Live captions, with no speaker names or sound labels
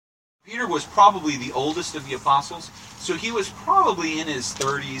Peter was probably the oldest of the apostles, so he was probably in his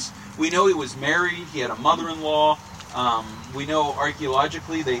 30s. We know he was married. He had a mother-in-law. We know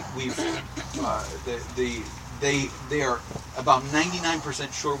archaeologically they are about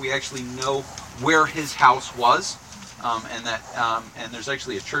 99% sure we actually know where his house was, and there's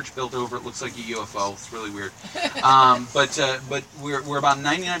actually a church built over it. Looks like a UFO. It's really weird. But we're about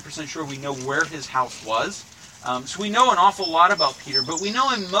 99% sure we know where his house was. So we know an awful lot about Peter, but we know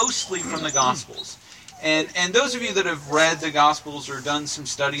him mostly from the Gospels. And those of you that have read the Gospels or done some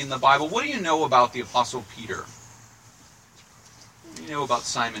study in the Bible, what do you know about the Apostle Peter? What do you know about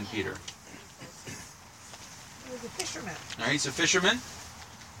Simon Peter? He was a fisherman. All right, he's a fisherman.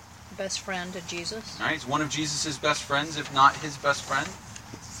 Best friend of Jesus. All right, he's one of Jesus' best friends, if not his best friend.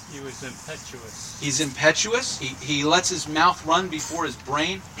 He was impetuous. He's impetuous. He lets his mouth run before his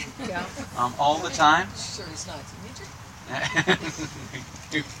brain. Yeah. All the time. Sure he's not a teenager.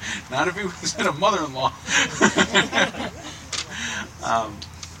 Not if he was in a mother-in-law.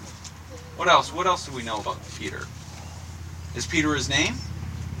 What else? What else do we know about Peter? Is Peter his name?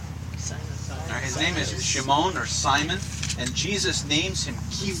 Simon. All right, his name is Shimon or Simon, and Jesus names him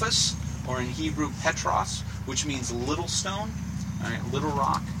Cephas, or in Hebrew Petros, which means little stone, all right, little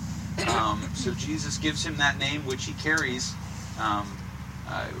rock. So Jesus gives him that name, which he carries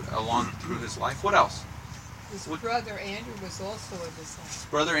along through his life. What else? His brother Andrew was also a disciple.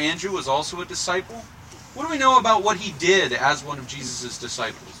 Brother Andrew was also a disciple. What do we know about what he did as one of Jesus'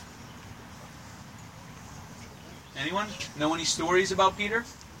 disciples? Anyone know any stories about Peter?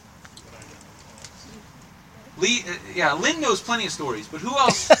 Lynn knows plenty of stories, but who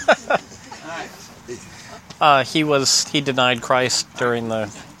else? All right. He denied Christ during the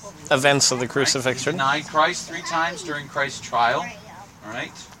events of the crucifixion. He denied Christ 3 times during Christ's trial. All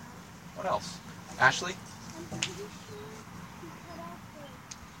right. What else? Ashley?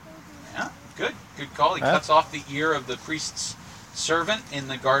 Yeah, good call. He cuts off the ear of the priest's servant in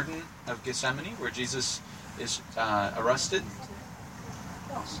the Garden of Gethsemane, where Jesus is arrested.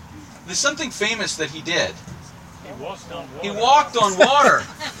 What else? There's something famous that he did. He walked on water.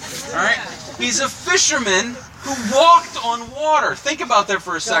 All right. He's a fisherman who walked on water. Think about that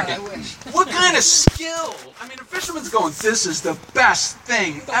for a second. What kind of skill? I mean, a fisherman's going, this is the best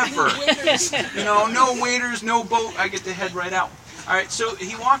thing ever. You know, no waders, no boat. I get to head right out. All right, so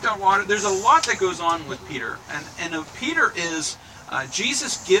he walked on water. There's a lot that goes on with Peter. And Peter is,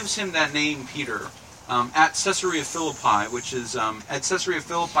 Jesus gives him that name, Peter, at Caesarea Philippi, which is, at Caesarea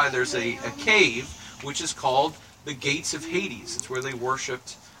Philippi there's a cave, which is called the Gates of Hades. It's where they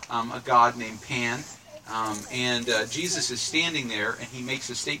worshipped a god named Pan. And Jesus is standing there, and he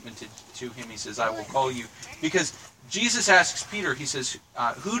makes a statement to him. He says, I will call you. Because Jesus asks Peter, he says,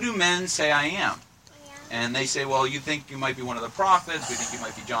 who do men say I am? And they say, well, you think you might be one of the prophets. We think you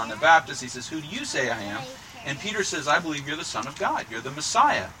might be John the Baptist. He says, who do you say I am? And Peter says, I believe you're the Son of God. You're the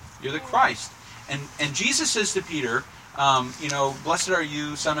Messiah. You're the Christ. And Jesus says to Peter, blessed are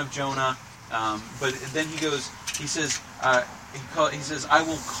you, son of Jonah. But then he says, I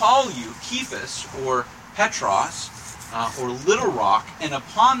will call you Cephas, or Petros, or little rock, and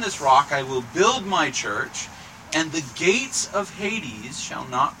upon this rock I will build my church, and the gates of Hades shall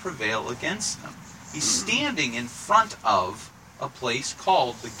not prevail against them. He's standing in front of a place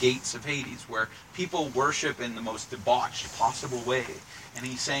called the Gates of Hades, where people worship in the most debauched possible way. And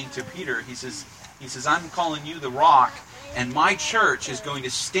he's saying to Peter, he says, I'm calling you the rock, and my church is going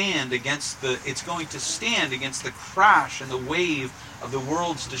to stand against the crash and the wave of the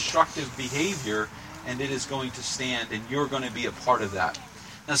world's destructive behavior, and it is going to stand, and you're going to be a part of that.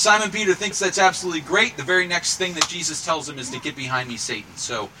 Now, Simon Peter thinks that's absolutely great. The very next thing that Jesus tells him is to get behind me, Satan.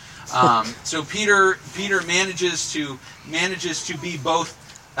 So Peter manages to be both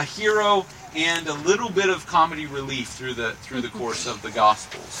a hero and a little bit of comedy relief through the course of the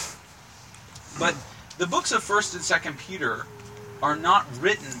Gospels. But the books of 1st and 2nd Peter are not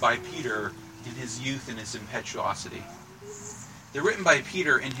written by Peter in his youth and his impetuosity. They're written by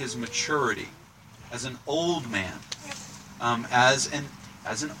Peter in his maturity, as an old man, as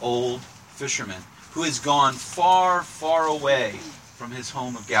an old fisherman who has gone far, far away from his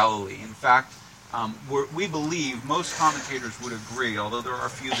home of Galilee. In fact, we believe, most commentators would agree, although there are a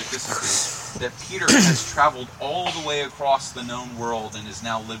few that disagree, that Peter has traveled all the way across the known world and is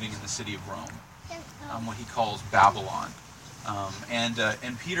now living in the city of Rome, what he calls Babylon.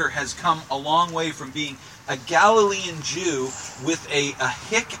 And Peter has come a long way from being a Galilean Jew with a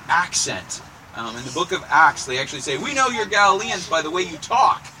Hick accent. In the book of Acts, they actually say, we know you're Galileans by the way you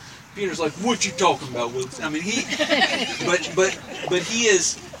talk. Peter's like, what you talking about, Wilson? I mean, but he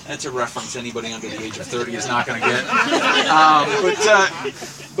is That's a reference anybody under the age of 30 is not going to get.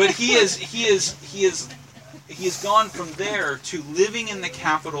 But he has gone from there to living in the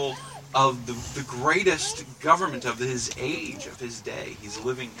capital of the greatest government of his age, of his day. He's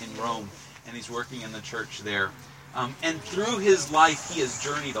living in Rome, and he's working in the church there. And through his life, he has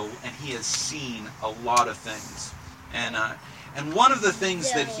journeyed and he has seen a lot of things. And one of the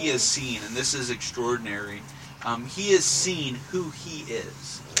things that he has seen, and this is extraordinary, he has seen who he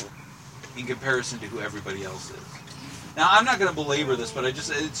is in comparison to who everybody else is. Now, I'm not going to belabor this, but it's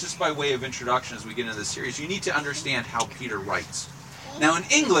just by way of introduction as we get into this series. You need to understand how Peter writes. Now, in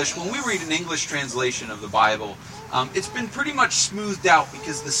English, when we read an English translation of the Bible, it's been pretty much smoothed out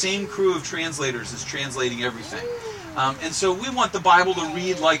because the same crew of translators is translating everything. And so we want the Bible to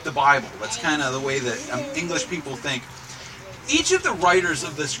read like the Bible. That's kind of the way that English people think. Each of the writers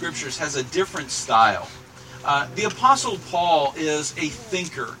of the Scriptures has a different style. The Apostle Paul is a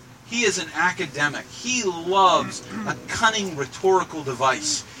thinker. He is an academic. He loves a cunning rhetorical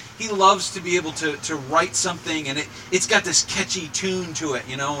device. He loves to be able to write something, and it's got this catchy tune to it,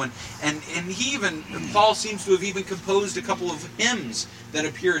 and Paul seems to have even composed a couple of hymns that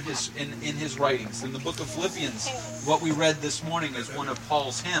appear in his writings. In the book of Philippians, what we read this morning is one of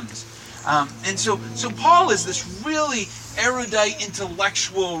Paul's hymns. And so Paul is this really erudite,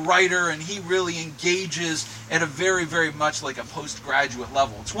 intellectual writer, and he really engages at a very, very much like a postgraduate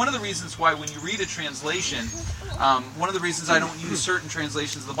level. It's one of the reasons why when you read a translation, one of the reasons I don't use certain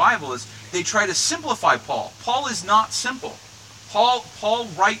translations of the Bible is they try to simplify Paul. Paul is not simple. Paul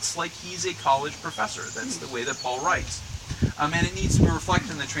writes like he's a college professor. That's the way that Paul writes. And it needs to be reflected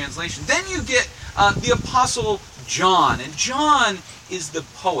in the translation. Then you get the Apostle John, and John is the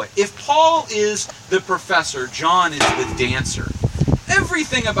poet. If Paul is the professor, John is the dancer.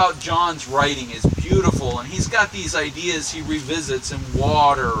 Everything about John's writing is beautiful, and he's got these ideas he revisits in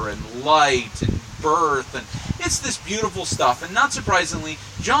water and light and birth, and it's this beautiful stuff. And not surprisingly,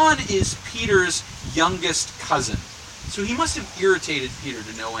 John is Peter's youngest cousin. So he must have irritated Peter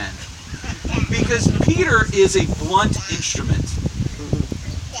to no end. Because Peter is a blunt instrument.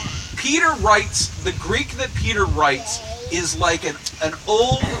 Peter writes, the Greek that Peter writes is like an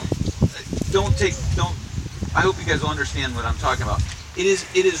old, I hope you guys will understand what I'm talking about. It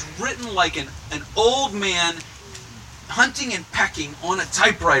is written like an old man hunting and pecking on a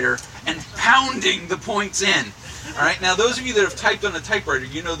typewriter and pounding the points in. All right. Now, those of you that have typed on a typewriter,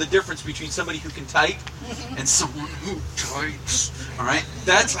 you know the difference between somebody who can type and someone who types. All right.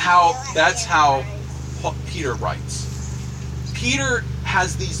 That's how Peter writes. Peter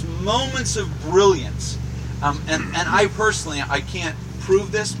has these moments of brilliance, and I personally, I can't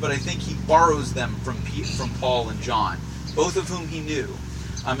prove this, but I think he borrows them from Paul and John, both of whom he knew.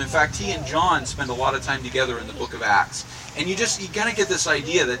 In fact, he and John spend a lot of time together in the book of Acts. And you kind of get this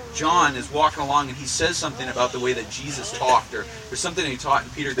idea that John is walking along and he says something about the way that Jesus talked, or something that he taught,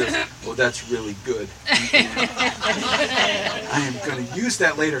 and Peter goes, "Oh, that's really good. I am going to use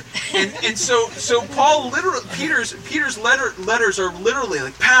that later." And so Paul Peter's letters are literally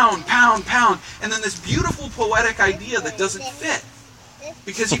like pound, pound, pound, and then this beautiful poetic idea that doesn't fit.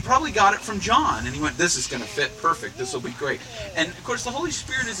 Because he probably got it from John, and he went, "This is going to fit perfect. This will be great." And of course, the Holy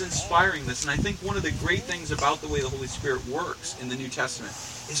Spirit is inspiring this, and I think one of the great things about the way the Holy Spirit works in the New Testament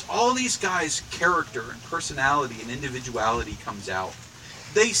is all these guys' character and personality and individuality comes out.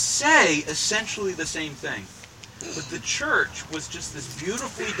 They say essentially the same thing, but the church was just this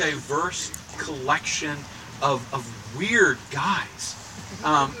beautifully diverse collection of weird guys.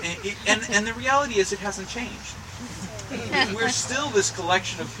 And the reality is, it hasn't changed. We're still this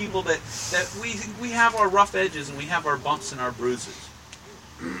collection of people that we have our rough edges and we have our bumps and our bruises.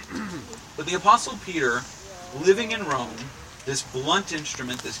 But the Apostle Peter, living in Rome, this blunt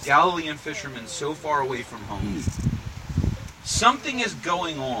instrument, this Galilean fisherman so far away from home, something is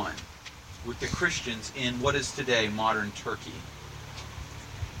going on with the Christians in what is today modern Turkey.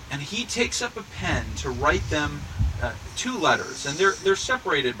 And he takes up a pen to write them 2 letters, and they're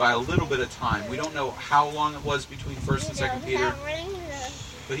separated by a little bit of time. We don't know how long it was between 1st and 2nd Peter,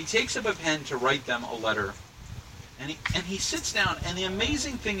 but he takes up a pen to write them a letter, and he sits down. And the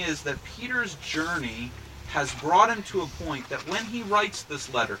amazing thing is that Peter's journey has brought him to a point that when he writes this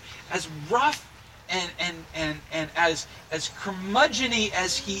letter, as rough and as curmudgeon-y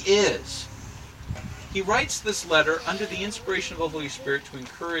as he is, he writes this letter under the inspiration of the Holy Spirit to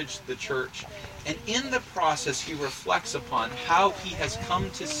encourage the church. And in the process, he reflects upon how he has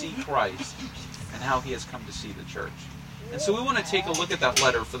come to see Christ and how he has come to see the church. And so we want to take a look at that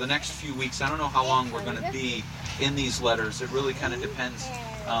letter for the next few weeks. I don't know how long we're going to be in these letters. It really kind of depends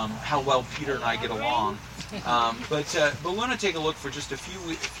how well Peter and I get along. But we want to take a look for just a few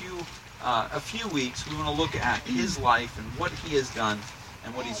weeks. We want to look at his life and what he has done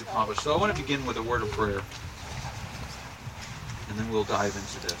and what he's accomplished. So I want to begin with a word of prayer, and then we'll dive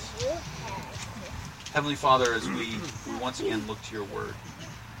into this. Heavenly Father, as we once again look to your word,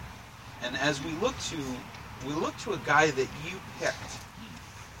 and as we look to a guy that you picked.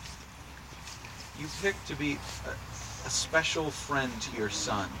 You picked to be a special friend to your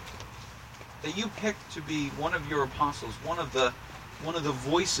son. That you picked to be one of your apostles, one of the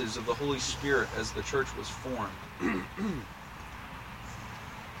voices of the Holy Spirit as the church was formed.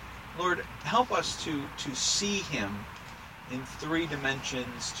 Lord, help us to see him in three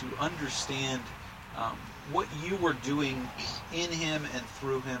dimensions, to understand what you were doing in him and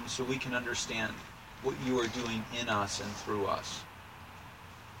through him, so we can understand what you are doing in us and through us.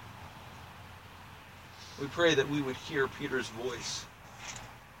 We pray that we would hear Peter's voice,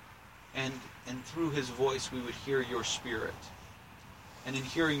 and through his voice we would hear your Spirit. And in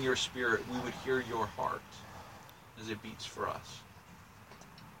hearing your Spirit, we would hear your heart as it beats for us.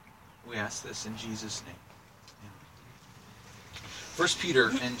 We ask this in Jesus' name. 1 Peter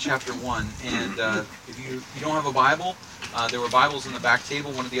in chapter 1, and if you don't have a Bible, there were Bibles in the back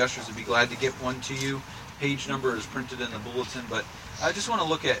table. One of the ushers would be glad to get one to you. Page number is printed in the bulletin, but I just want to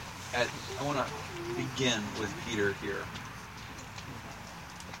look at I want to begin with Peter here.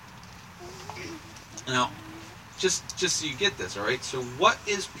 Now, just so you get this, all right? So what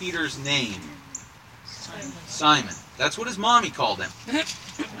is Peter's name? Simon. That's what his mommy called him.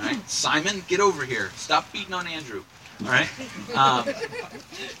 All right? Simon, get over here. Stop beating on Andrew. All right?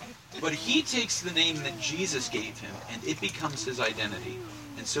 But he takes the name that Jesus gave him, and it becomes his identity.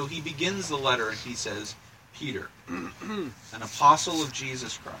 And so he begins the letter, and he says, Peter, an apostle of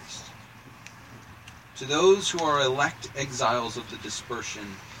Jesus Christ, to those who are elect exiles of the dispersion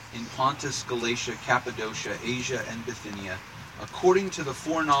in Pontus, Galatia, Cappadocia, Asia, and Bithynia, according to the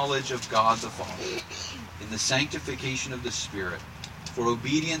foreknowledge of God the Father, in the sanctification of the Spirit, for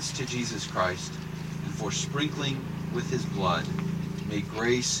obedience to Jesus Christ, and for sprinkling with his blood, may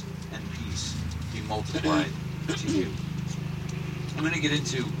grace and peace be multiplied to you. I'm going to get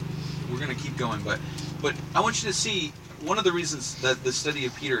into, we're going to keep going, but I want you to see one of the reasons that the study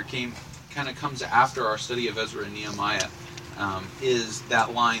of Peter kind of comes after our study of Ezra and Nehemiah, is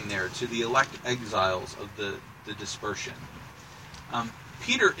that line there, to the elect exiles of the dispersion.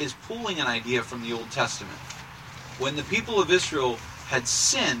 Peter is pulling an idea from the Old Testament. When the people of Israel had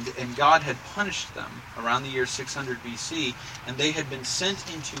sinned and God had punished them around the year 600 BC, and they had been sent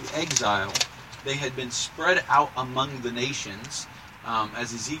into exile, they had been spread out among the nations,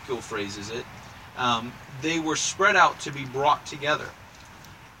 as Ezekiel phrases it. They were spread out to be brought together.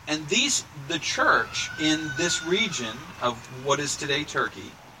 And the church in this region of what is today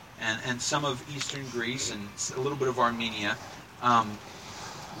Turkey, and some of eastern Greece and a little bit of Armenia,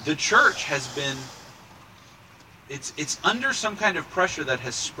 the church has been, it's under some kind of pressure that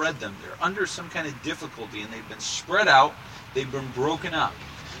has spread them. They're under some kind of difficulty, and they've been spread out, they've been broken up.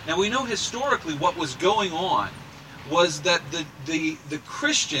 Now we know historically what was going on was that the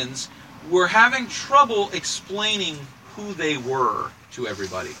Christians were having trouble explaining who they were to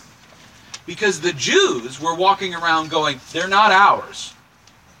everybody. Because the Jews were walking around going, they're not ours.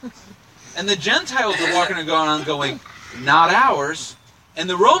 And the Gentiles are walking around going, not ours. And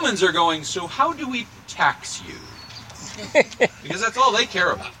the Romans are going, so how do we tax you? Because that's all they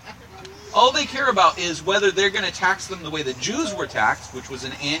care about. All they care about is whether they're going to tax them the way the Jews were taxed, which was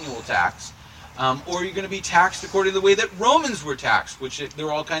an annual tax, or you're going to be taxed according to the way that Romans were taxed, which there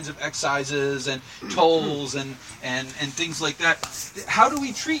were all kinds of excises and tolls and things like that. How do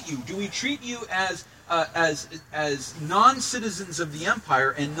we treat you? Do we treat you as non-citizens of the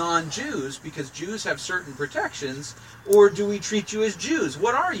empire and non-Jews, because Jews have certain protections, or do we treat you as Jews?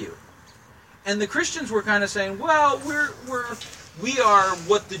 What are you? And the Christians were kind of saying, well, we are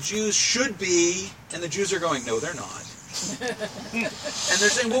what the Jews should be, and the Jews are going, no, they're not. And they're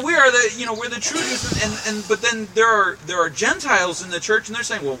saying, well, we're the true Jews, but then there are Gentiles in the church, and they're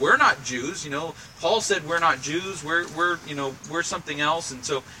saying, well, we're not Jews. Paul said we're not Jews. We're something else. And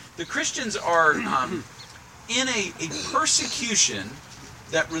so the Christians are in a persecution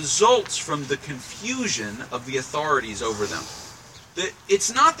that results from the confusion of the authorities over them.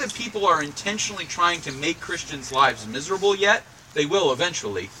 It's not that people are intentionally trying to make Christians' lives miserable yet. They will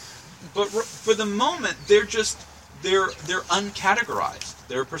eventually. But for the moment, they're uncategorized.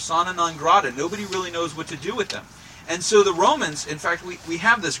 They're persona non grata. Nobody really knows what to do with them. And so the Romans, in fact, we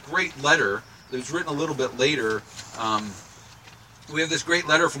have this great letter that was written a little bit later. We have this great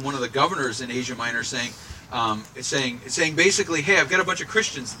letter from one of the governors in Asia Minor saying, It's saying basically, hey, I've got a bunch of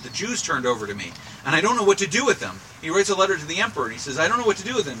Christians that the Jews turned over to me, and I don't know what to do with them. He writes a letter to the emperor, and he says, I don't know what to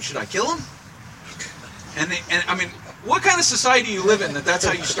do with them. Should I kill them? And I mean, what kind of society you live in that's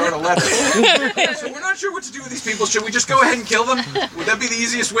how you start a letter? So we're not sure what to do with these people. Should we just go ahead and kill them? Would that be the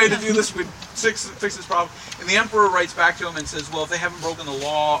easiest way to do this? We'd fix this problem. And the emperor writes back to him and says, well, if they haven't broken the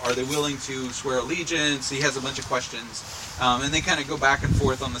law, are they willing to swear allegiance? He has a bunch of questions. And they kind of go back and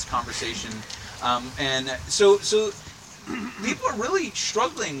forth on this conversation. And so people are really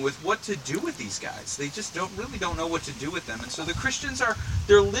struggling with what to do with these guys. They just don't know what to do with them. And so the Christians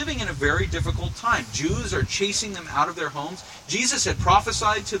they're living in a very difficult time. Jews are chasing them out of their homes. Jesus had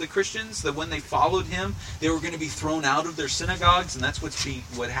prophesied to the Christians that when they followed him, they were going to be thrown out of their synagogues, and that's what's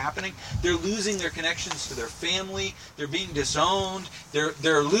happening. They're losing their connections to their family. They're being disowned.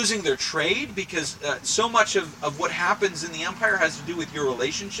 They're losing their trade because so much of what happens in the empire has to do with your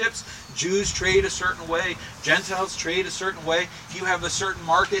relationships. Jews trade a certain way. Gentiles trade a certain way. You have a certain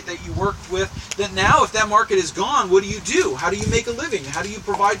market that you worked with. Then now, if that market is gone, what do? How do you make a living? How do you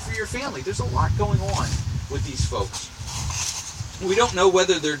provide for your family? There's a lot going on with these folks. We don't know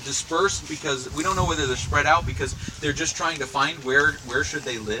whether they're dispersed because we don't know whether they're spread out because they're just trying to find where should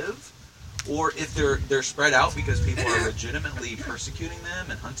they live, or if they're spread out because people are legitimately persecuting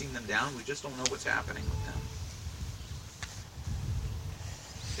them and hunting them down. We just don't know what's happening with them.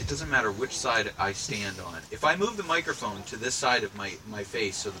 It doesn't matter which side I stand on. If I move the microphone to this side of my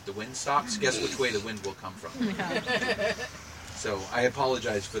face so that the wind stops, guess which way the wind will come from. So I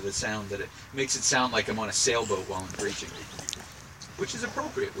apologize for the sound that it makes it sound like I'm on a sailboat while I'm preaching, which is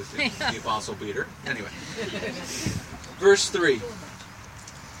appropriate with the Apostle Peter. Anyway, verse 3.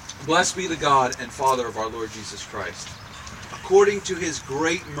 Blessed be the God and Father of our Lord Jesus Christ. According to his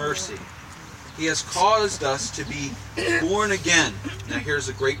great mercy, he has caused us to be born again. Now here's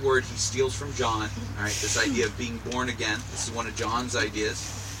a great word he steals from John. All right, this idea of being born again. This is one of John's ideas.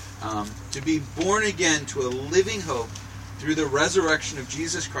 To be born again to a living hope through the resurrection of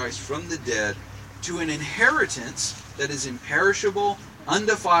Jesus Christ from the dead, to an inheritance that is imperishable,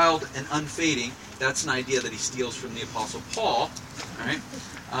 undefiled, and unfading. That's an idea that he steals from the Apostle Paul. All right,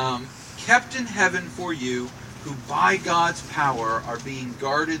 kept in heaven for you, who by God's power are being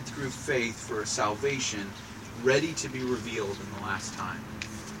guarded through faith for a salvation ready to be revealed in the last time.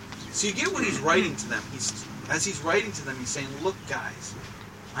 So you get what he's writing to them. As he's writing to them, he's saying, look guys,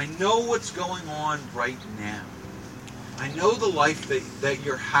 I know what's going on right now. I know the life that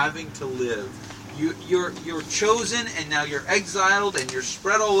you're having to live. You're chosen and now you're exiled and you're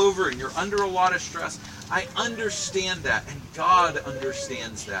spread all over and you're under a lot of stress. I understand that, and God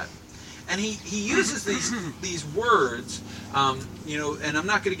understands that. And he uses these words, and I'm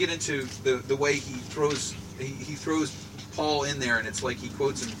not going to get into the way he throws Paul in there, and it's like he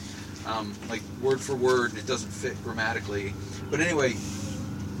quotes him like word for word, and it doesn't fit grammatically. But anyway,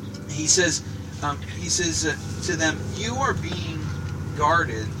 he says to them, you are being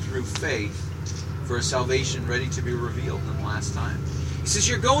guarded through faith for a salvation ready to be revealed in the last time. He says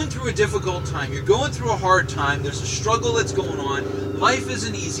you're going through a difficult time. You're going through a hard time. There's a struggle that's going on. Life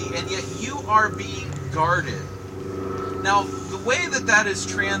isn't easy, and yet you are being guarded. Now, the way that is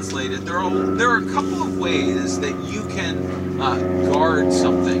translated, there are a couple of ways that you can guard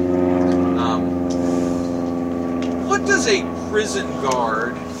something. What does a prison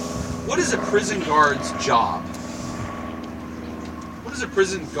guard? What is a prison guard's job? What is a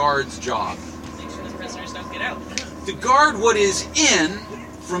prison guard's job? Make sure the prisoners don't get out. To guard what is in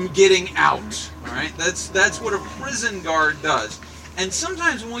from getting out. All right, that's what a prison guard does. And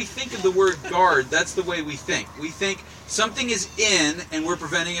sometimes when we think of the word guard, that's the way we think. We think something is in and we're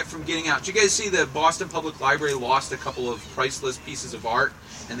preventing it from getting out. Did you guys see the Boston Public Library lost a couple of priceless pieces of art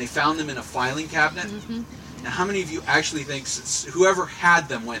and they found them in a filing cabinet? Mm-hmm. Now, how many of you actually think whoever had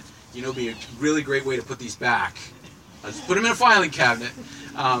them went, it'd be a really great way to put these back? Let's put them in a filing cabinet.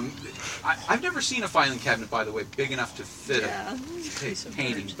 I've never seen a filing cabinet, by the way, big enough to fit a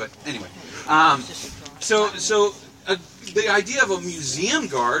painting. But anyway, so the idea of a museum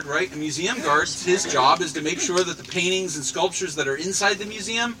guard, right? A museum guard, his job is to make sure that the paintings and sculptures that are inside the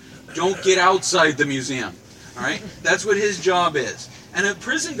museum don't get outside the museum. All right, that's what his job is. And a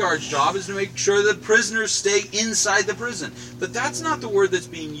prison guard's job is to make sure that prisoners stay inside the prison. But that's not the word that's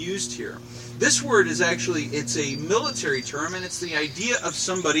being used here. This word is actually, it's a military term, and it's the idea of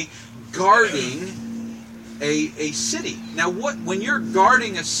somebody guarding a city. Now, when you're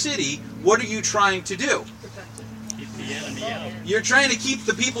guarding a city, what are you trying to do? Keep the enemy out. You're trying to keep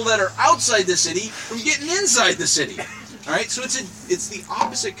the people that are outside the city from getting inside the city. All right, so it's the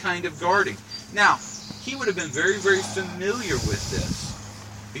opposite kind of guarding. Now, he would have been very, very familiar with this.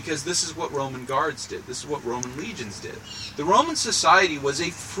 because this is what Roman guards did. This is what Roman legions did. The Roman society was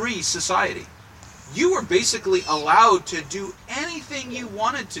a free society. You were basically allowed to do anything you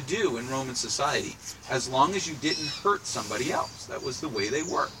wanted to do in Roman society as long as you didn't hurt somebody else. That was the way they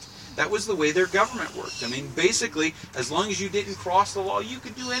worked. That was the way their government worked. I mean, basically, as long as you didn't cross the law, you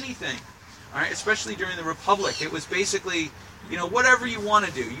could do anything. All right, especially during the Republic, it was basically, whatever you want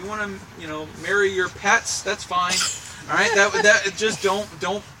to do. You want to, marry your pets? That's fine. All right, that just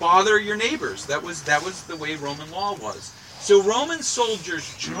don't bother your neighbors. That was the way Roman law was. So Roman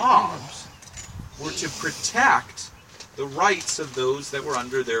soldiers' jobs were to protect the rights of those that were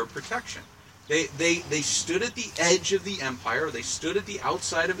under their protection. They stood at the edge of the empire, they stood at the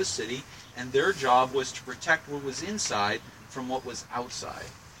outside of a city, and their job was to protect what was inside from what was outside.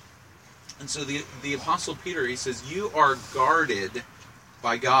 And so the Apostle Peter, he says, you are guarded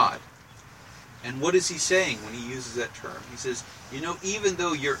by God. And what is he saying when he uses that term? He says, even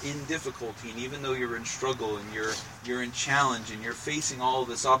though you're in difficulty, and even though you're in struggle, and you're in challenge, and you're facing all of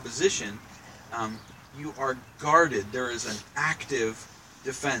this opposition, you are guarded. There is an active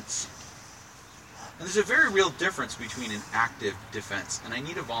defense. And there's a very real difference between an active defense. And I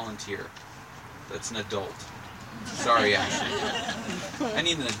need a volunteer that's an adult. Sorry, Ashley. I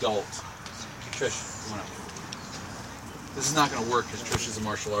need an adult. Trish, come on up. This is not going to work because Trish is a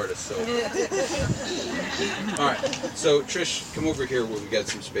martial artist. So, all right. So Trish, come over here where we got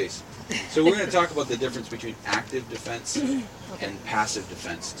some space. So we're going to talk about the difference between active defense and passive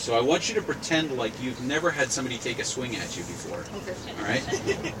defense. So I want you to pretend like you've never had somebody take a swing at you before. All right.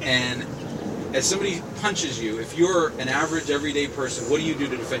 And as somebody punches you, if you're an average, everyday person, what do you do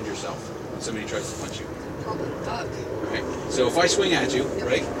to defend yourself when somebody tries to punch you? Probably duck. All right. So if I swing at you,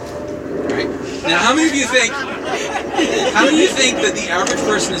 right? Right. Now, how many of you think that the average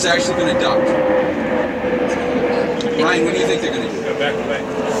person is actually going to duck? Ryan, what do you think they're going to do? Go back away.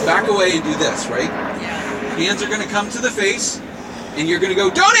 Back away and do this, right? Yeah. Hands are going to come to the face, and you're going to go,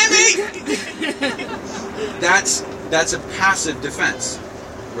 "Don't hit me!" That's a passive defense,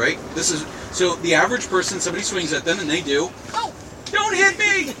 right? So the average person, somebody swings at them, and they do, "Oh, don't hit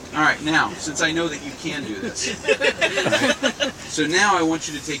me!" All right, now, since I know that you can do this, right, so now I want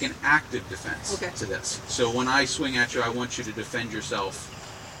you to take an active defense to this. So when I swing at you, I want you to defend yourself.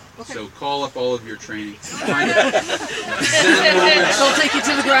 Okay. So call up all of your training. Find a Zen moment. Don't take you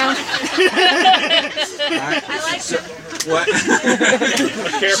to the ground. All right. I like So, what?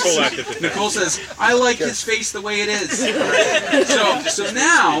 Careful active defense. Nicole says, "I like his face the way it is." All right. So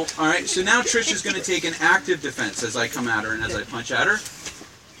now, all right. So now Trish is going to take an active defense as I come at her and as I punch at her.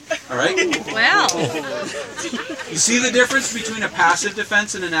 All right. Wow. You see the difference between a passive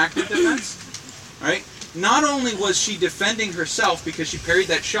defense and an active defense? All right. Not only was she defending herself because she parried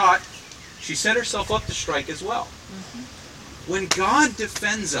that shot, she set herself up to strike as well. When God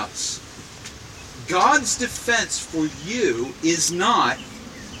defends us, God's defense for you is not.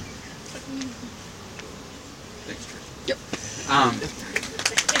 Thanks, Trish. Yep.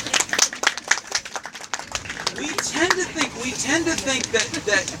 We tend to think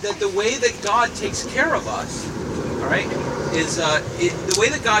that the way that God takes care of us, all right, is the way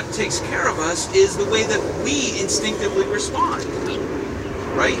that God takes care of us is the way that we instinctively respond,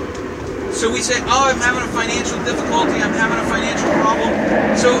 right? So we say, "Oh, I'm having a financial difficulty. I'm having a financial problem.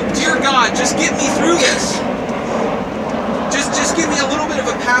 So, dear God, just get me through this. Just give me a little bit of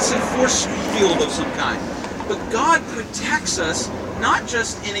a passive force field of some kind." But God protects us not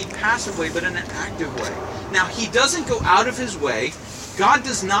just in a passive way, but in an active way. Now, He doesn't go out of His way. God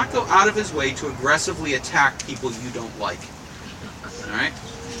does not go out of His way to aggressively attack people you don't like. All right?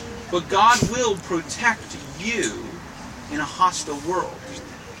 But God will protect you in a hostile world.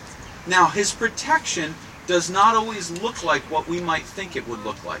 Now, His protection does not always look like what we might think it would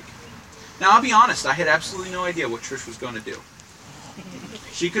look like. Now, I'll be honest, I had absolutely no idea what Trish was going to do.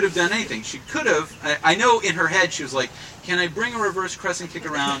 She could have done anything. She could have, I know in her head she was like, "Can I bring a reverse crescent kick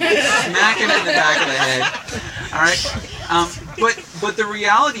around, smack him in the back of the head?" All right? But the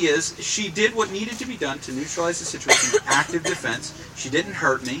reality is, she did what needed to be done to neutralize the situation. Active defense. She didn't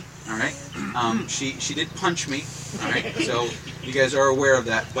hurt me. All right. She did punch me. All right. So you guys are aware of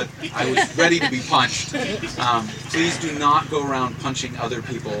that. But I was ready to be punched. Please do not go around punching other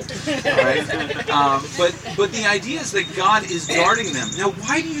people. All right. But the idea is that God is guarding them. Now,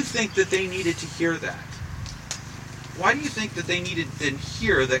 why do you think that they needed to hear that? Why do you think that they needed to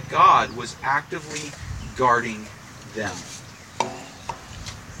hear that God was actively guarding them?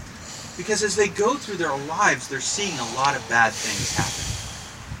 Because as they go through their lives, they're seeing a lot of bad things happen.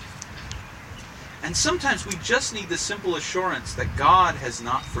 And sometimes we just need the simple assurance that God has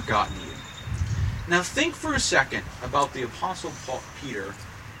not forgotten you. Now think for a second about the Apostle Peter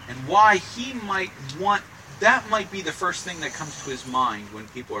and why he might want, that might be the first thing that comes to his mind when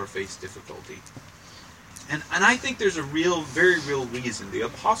people are faced difficulty. And I think there's a very real reason. The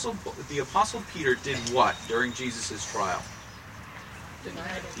Apostle Peter did what during Jesus' trial?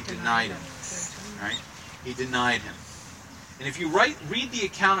 He denied him. Right? He denied him. And if you read the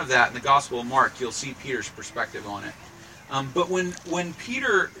account of that in the Gospel of Mark, you'll see Peter's perspective on it. But when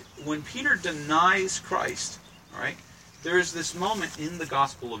Peter denies Christ, all right, there's this moment in the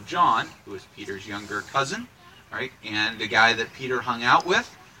Gospel of John, who is Peter's younger cousin, right, and the guy that Peter hung out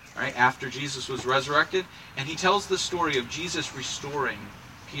with, right, after Jesus was resurrected, and he tells the story of Jesus restoring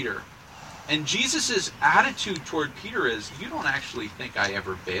Peter. And Jesus' attitude toward Peter is, you don't actually think I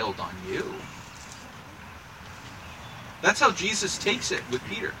ever bailed on you. That's how Jesus takes it with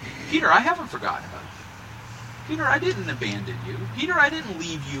Peter. Peter, I haven't forgotten about you. Peter, I didn't abandon you. Peter, I didn't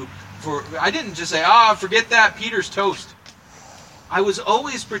leave you I didn't just say, forget that, Peter's toast. I was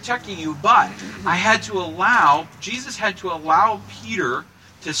always protecting you, but Jesus had to allow Peter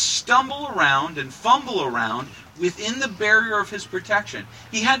to stumble around and fumble around within the barrier of his protection.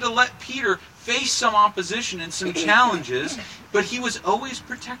 He had to let Peter face some opposition and some challenges, but he was always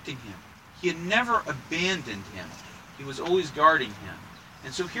protecting him. He had never abandoned him. He was always guarding him.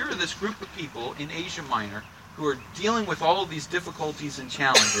 And so here are this group of people in Asia Minor who are dealing with all of these difficulties and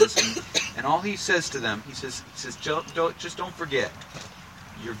challenges, and all he says to them, he says, just don't forget,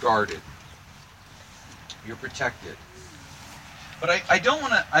 you're guarded, you're protected. But I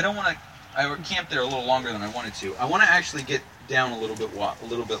camped there a little longer than I wanted to. I want to actually get down a little bit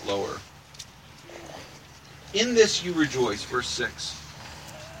lower. In this you rejoice, verse 6.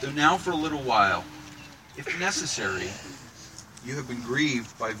 Though now for a little while, if necessary, you have been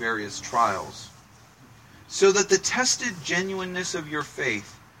grieved by various trials, so that the tested genuineness of your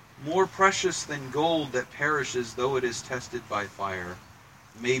faith, more precious than gold that perishes though it is tested by fire,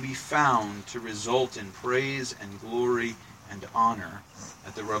 may be found to result in praise and glory and honor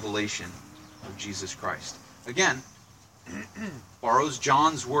at the revelation of Jesus Christ. Again, borrows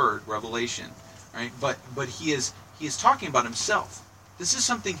John's word, revelation, right? But he is talking about himself. This is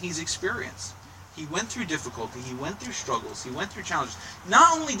something he's experienced. He went through difficulty, he went through struggles, he went through challenges.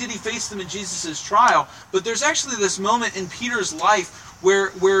 Not only did he face them in Jesus' trial, but there's actually this moment in Peter's life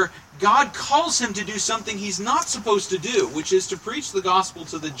where God calls him to do something he's not supposed to do, which is to preach the gospel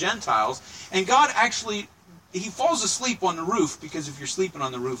to the Gentiles. And God actually, he falls asleep on the roof, because if you're sleeping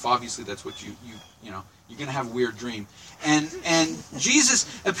on the roof, obviously that's what you're going to have a weird dream. And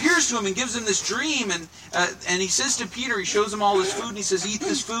Jesus appears to him and gives him this dream, and he says to Peter, he shows him all this food, and he says, eat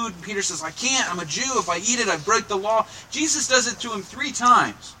this food. And Peter says, I can't, I'm a Jew. If I eat it, I break the law. Jesus does it to him 3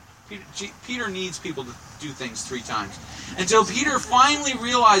 times. Peter needs people to do things 3 times. Until Peter finally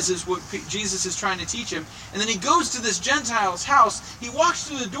realizes what Jesus is trying to teach him, and then he goes to this Gentile's house, he walks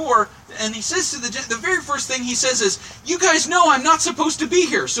through the door, and he says to the very first thing he says is, you guys know I'm not supposed to be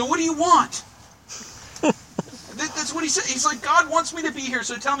here, so what do you want? That's what he said. He's like, God wants me to be here,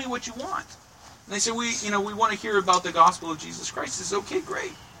 so tell me what you want. And they say, we want to hear about the gospel of Jesus Christ. He says, okay,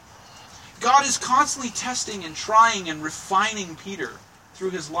 great. God is constantly testing and trying and refining Peter through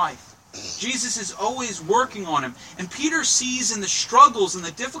his life. Jesus is always working on him. And Peter sees in the struggles and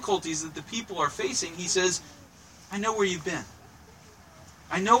the difficulties that the people are facing, he says, I know where you've been.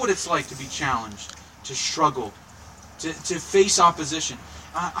 I know what it's like to be challenged, to struggle, to face opposition.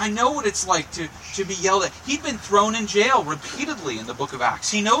 I know what it's like to be yelled at. He'd been thrown in jail repeatedly in the book of Acts.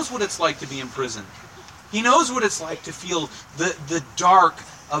 He knows what it's like to be in prison. He knows what it's like to feel the dark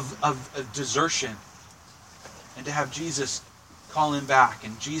of desertion, and to have Jesus call him back,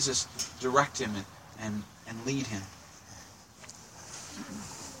 and Jesus direct him and lead him.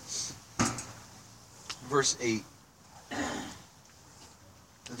 Verse 8.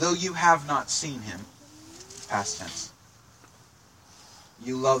 Though you have not seen him, past tense,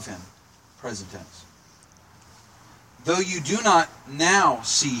 you love him, present tense. Though you do not now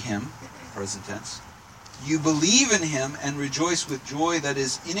see him, present tense, you believe in him and rejoice with joy that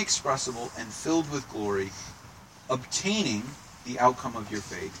is inexpressible and filled with glory, obtaining the outcome of your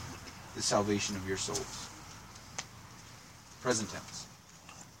faith, the salvation of your souls. Present tense.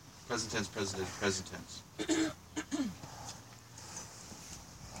 Present tense, present tense, present tense.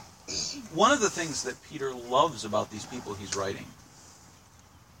 One of the things that Peter loves about these people he's writing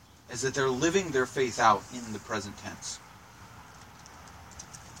is that they're living their faith out in the present tense.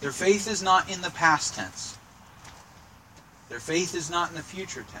 Their faith is not in the past tense. Their faith is not in the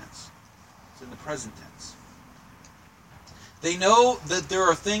future tense. It's in the present tense. They know that there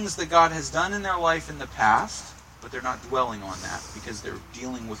are things that God has done in their life in the past, but they're not dwelling on that because they're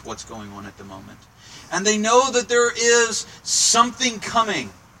dealing with what's going on at the moment. And they know that there is something coming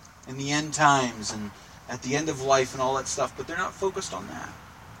and the end times and at the end of life and all that stuff, but they're not focused on that.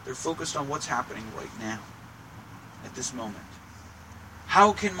 They're focused on what's happening right now, at this moment.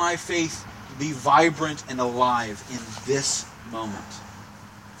 How can my faith be vibrant and alive in this moment?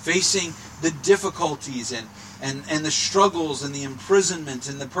 Facing the difficulties and the struggles and the imprisonment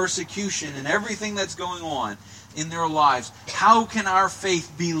and the persecution and everything that's going on in their lives. How can our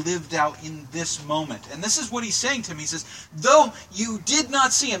faith be lived out in this moment? And this is what he's saying to me. He says, though you did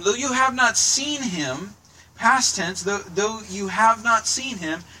not see him, though you have not seen him, past tense, though you have not seen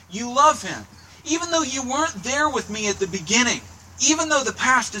him, you love him. Even though you weren't there with me at the beginning, even though the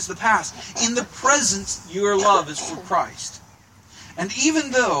past is the past, in the present your love is for Christ. And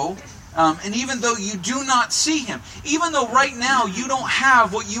even though you do not see him, even though right now you don't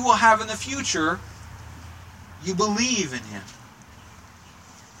have what you will have in the future, you believe in him.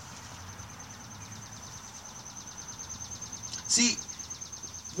 See,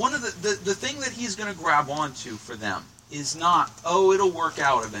 one of the thing that he's going to grab onto for them is not, oh, it'll work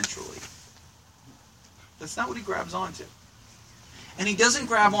out eventually. That's not what he grabs onto. And he doesn't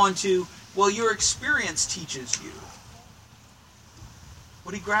grab onto, well, your experience teaches you.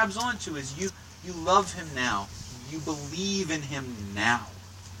 What he grabs onto is you love him now. You believe in him now.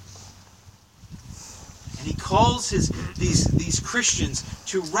 And he calls these Christians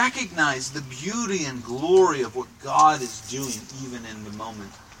to recognize the beauty and glory of what God is doing even in the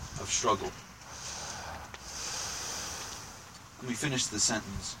moment of struggle. Let me finish the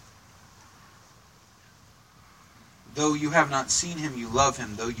sentence. Though you have not seen him, you love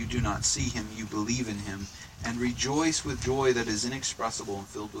him. Though you do not see him, you believe in him, and rejoice with joy that is inexpressible and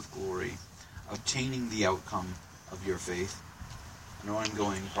filled with glory, obtaining the outcome of your faith. An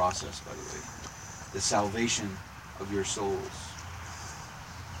ongoing process, by the way. The salvation of your souls.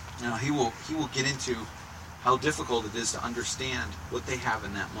 Now, he will get into how difficult it is to understand what they have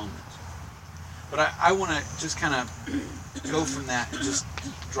in that moment. But I want to just kind of go from that and just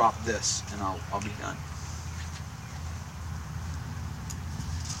drop this, and I'll be done.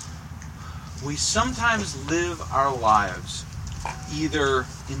 We sometimes live our lives either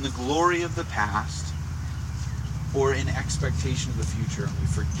in the glory of the past or in expectation of the future, and we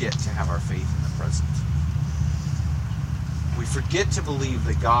forget to have our faith in the present. We forget to believe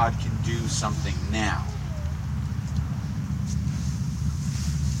that God can do something now.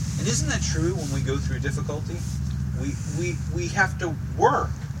 And isn't that true when we go through difficulty? We have to work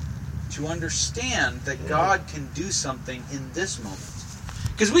to understand that God can do something in this moment.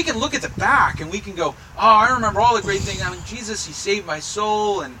 Because we can look at the back and we can go, oh, I remember all the great things. I mean, Jesus, he saved my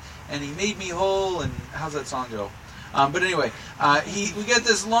soul and he made me whole. And how's that song go? But anyway, we get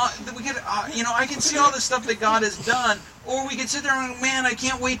this long. I can see all the stuff that God has done. Or we can sit there and, man, I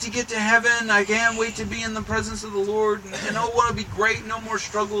can't wait to get to heaven. I can't wait to be in the presence of the Lord. And oh, it'll be great. No more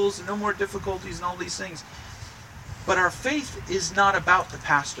struggles and no more difficulties and all these things. But our faith is not about the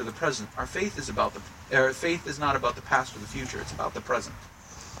past or the present. Our faith is not about the past or the future. It's about the present.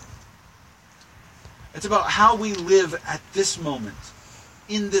 It's about how we live at this moment,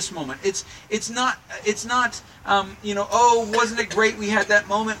 in this moment. It's not. Oh, wasn't it great we had that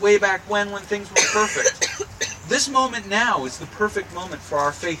moment way back when things were perfect. This moment now is the perfect moment for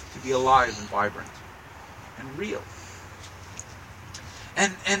our faith to be alive and vibrant and real.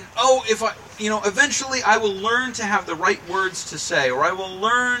 And eventually I will learn to have the right words to say, or I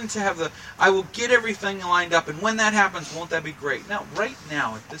will get everything lined up, and when that happens, won't that be great? Now, right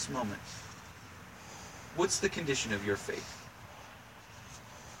now, at this moment, what's the condition of your faith?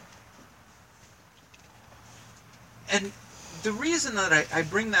 And the reason that I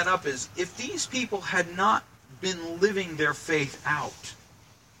bring that up is, if these people had not been living their faith out,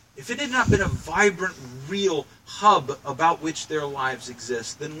 if it had not been a vibrant, real hub about which their lives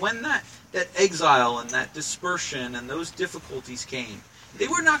exist, then when that exile and that dispersion and those difficulties came, they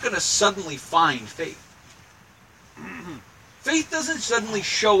were not going to suddenly find faith. Faith doesn't suddenly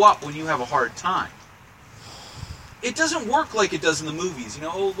show up when you have a hard time. It doesn't work like it does in the movies.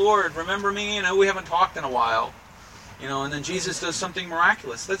 Oh Lord, remember me? We haven't talked in a while. And then Jesus does something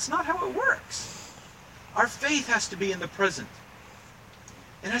miraculous. That's not how it works. Our faith has to be in the present.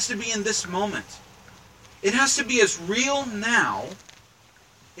 It has to be in this moment. It has to be as real now.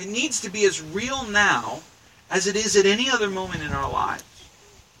 It needs to be as real now as it is at any other moment in our lives.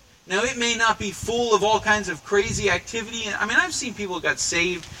 Now, it may not be full of all kinds of crazy activity. I mean, I've seen people who got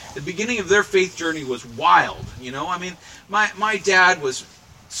saved. The beginning of their faith journey was wild. I mean, my dad was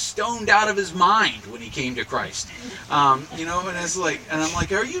stoned out of his mind when he came to Christ. And it's like, and I'm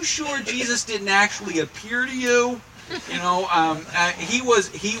like, are you sure Jesus didn't actually appear to you?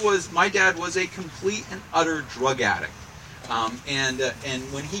 My dad was a complete and utter drug addict. And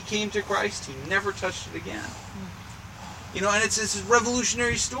when he came to Christ, he never touched it again. And it's this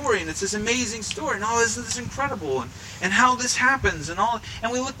revolutionary story, and it's this amazing story, and isn't this incredible, and how this happens, and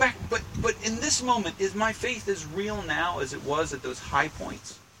we look back, but in this moment, is my faith as real now as it was at those high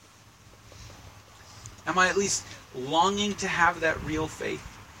points? Am I at least longing to have that real faith?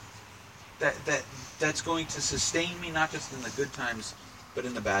 That's going to sustain me, not just in the good times, but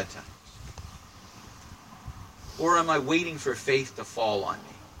in the bad times? Or am I waiting for faith to fall on me?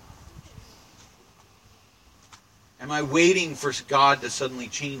 Am I waiting for God to suddenly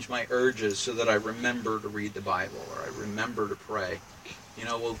change my urges so that I remember to read the Bible, or I remember to pray?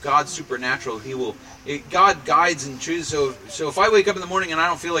 God's supernatural. God guides and chooses. So if I wake up in the morning and I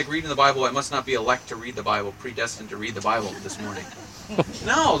don't feel like reading the Bible, I must not be elect to read the Bible, predestined to read the Bible this morning.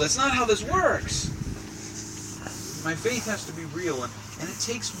 No, that's not how this works. My faith has to be real, and it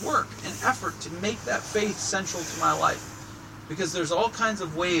takes work and effort to make that faith central to my life, because there's all kinds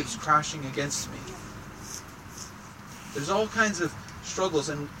of waves crashing against me. There's all kinds of struggles,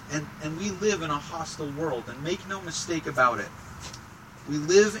 and we live in a hostile world, and make no mistake about it. We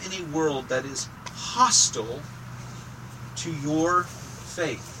live in a world that is hostile to your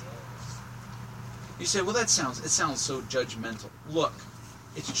faith. You say, well, it sounds so judgmental. Look,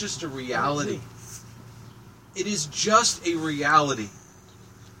 it's just a reality. It is just a reality.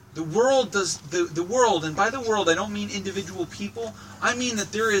 The world does the world, and by the world I don't mean individual people. I mean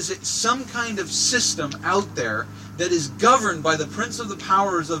that there is some kind of system out there that is governed by the prince of the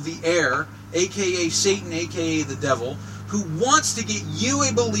powers of the air, aka Satan, aka the devil, who wants to get you,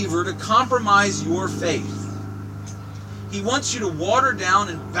 a believer, to compromise your faith. He wants you to water down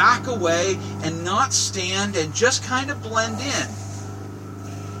and back away and not stand and just kind of blend in.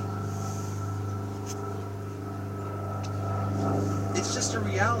 It's just a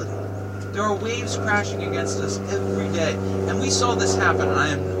reality. There are waves crashing against us every day. And we saw this happen.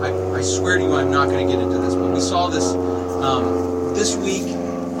 I swear to you, I'm not going to get into this, but we saw this this week.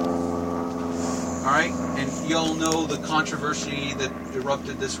 All right? And you all know the controversy that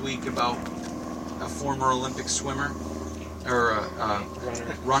erupted this week about a former Olympic swimmer, or a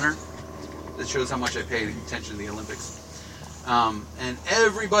runner. That shows how much I pay attention to the Olympics. And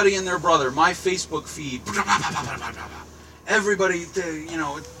everybody and their brother, my Facebook feed, everybody,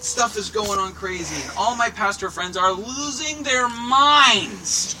 stuff is going on crazy, and all my pastor friends are losing their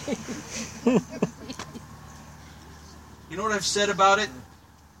minds. You know what I've said about it?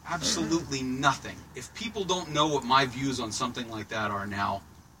 Absolutely nothing. If people don't know what my views on something like that are now,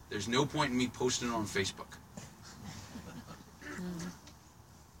 there's no point in me posting it on Facebook.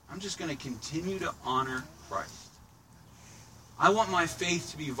 I'm just going to continue to honor Christ. I want my faith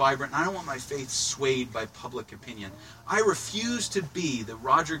to be vibrant, and I don't want my faith swayed by public opinion. I refuse to be the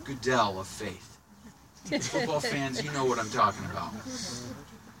Roger Goodell of faith. Football fans, you know what I'm talking about.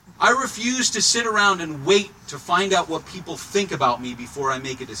 I refuse to sit around and wait to find out what people think about me before I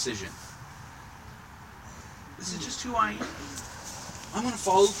make a decision. This is just who I am. I'm going to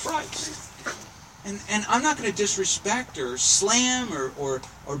follow Christ. And I'm not going to disrespect or slam or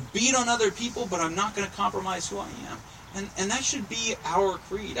beat on other people, but I'm not going to compromise who I am. And that should be our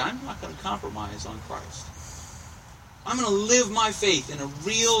creed. I'm not going to compromise on Christ. I'm going to live my faith in a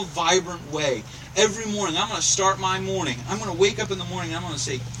real, vibrant way. Every morning, I'm going to start my morning. I'm going to wake up in the morning and I'm going to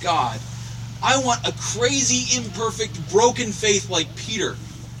say, God, I want a crazy, imperfect, broken faith like Peter.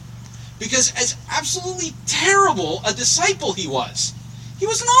 Because as absolutely terrible a disciple he was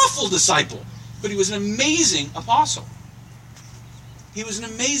an awful disciple, but he was an amazing apostle. He was an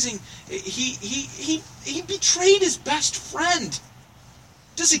amazing... He betrayed his best friend.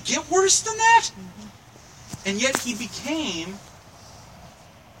 Does it get worse than that? And yet he became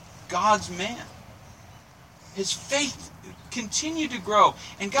God's man. His faith continued to grow.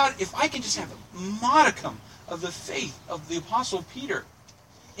 And God, if I can just have a modicum of the faith of the Apostle Peter,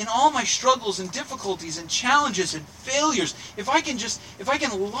 in all my struggles and difficulties and challenges and failures, if I can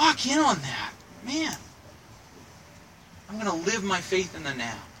lock in on that, man, I'm going to live my faith in the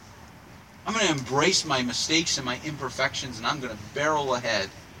now. I'm going to embrace my mistakes and my imperfections, and I'm going to barrel ahead.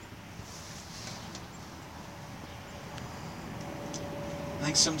 I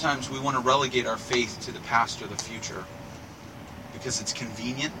think sometimes we want to relegate our faith to the past or the future because it's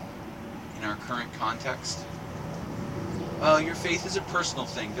convenient in our current context. Well, your faith is a personal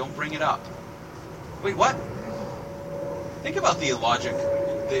thing. Don't bring it up. Wait, what? Think about the illogic,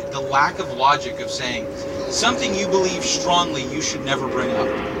 the lack of logic of saying something you believe strongly you should never bring up.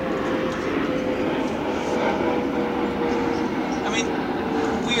 I mean,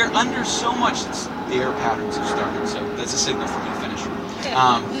 we are under so much. The air patterns have started, so that's a signal for me to finish.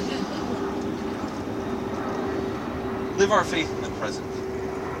 live our faith in the present,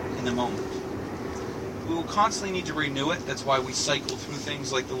 in the moment. We will constantly need to renew it. That's why we cycle through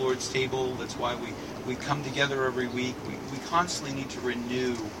things like the Lord's table. That's why we come together every week. We constantly need to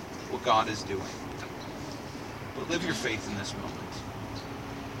renew what God is doing. But live your faith in this moment.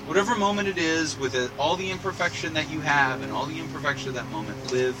 Whatever moment it is, with all the imperfection that you have and all the imperfection of that moment,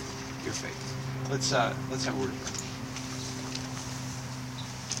 live your faith. Let's have a word of prayer.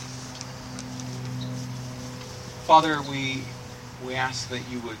 Father, we ask that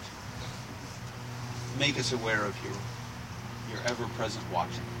you would make us aware of your ever-present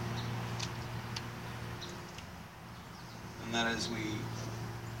watching. And that as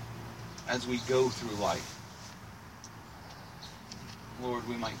we go through life, Lord,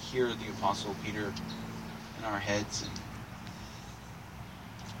 we might hear the Apostle Peter in our heads, and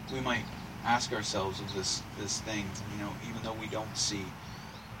we might ask ourselves of this thing, even though we don't see,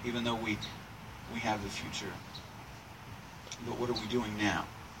 even though we have the future. But what are we doing now?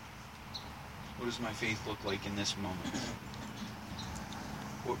 What does my faith look like in this moment?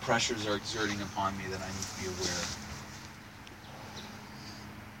 What pressures are exerting upon me that I need to be aware of?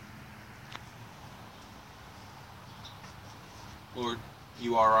 Lord,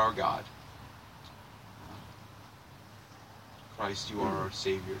 you are our God. Christ, you are our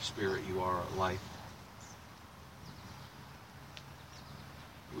Savior. Spirit, you are our life.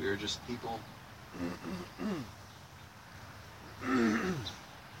 We are just people.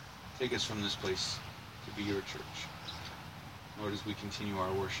 Take us from this place to be your church. Lord, as we continue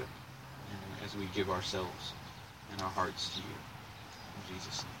our worship and as we give ourselves and our hearts to you. In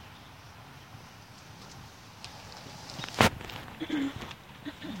Jesus' name.